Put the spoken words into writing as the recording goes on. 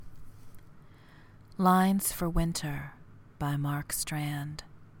Lines for Winter by Strand.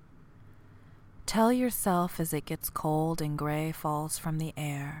 Tell yourself as it gets cold and gray falls from the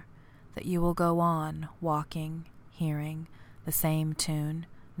air that you will go on walking, hearing the same tune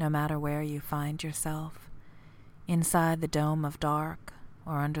no matter where you find yourself, inside the dome of dark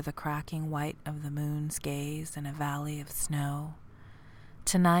or under the cracking white of the moon's gaze in a valley of snow.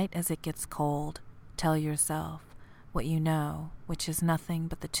 Tonight as it gets cold, tell yourself what you know, which is nothing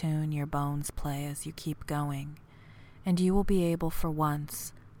but the tune your bones play as you keep going, and you will be able for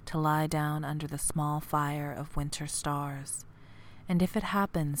once to lie down under the small fire of winter stars. And if it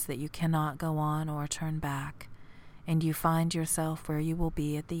happens that you cannot go on or turn back, and you find yourself where you will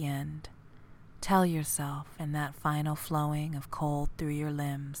be at the end, tell yourself in that final flowing of cold through your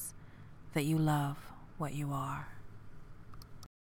limbs that you love what you are.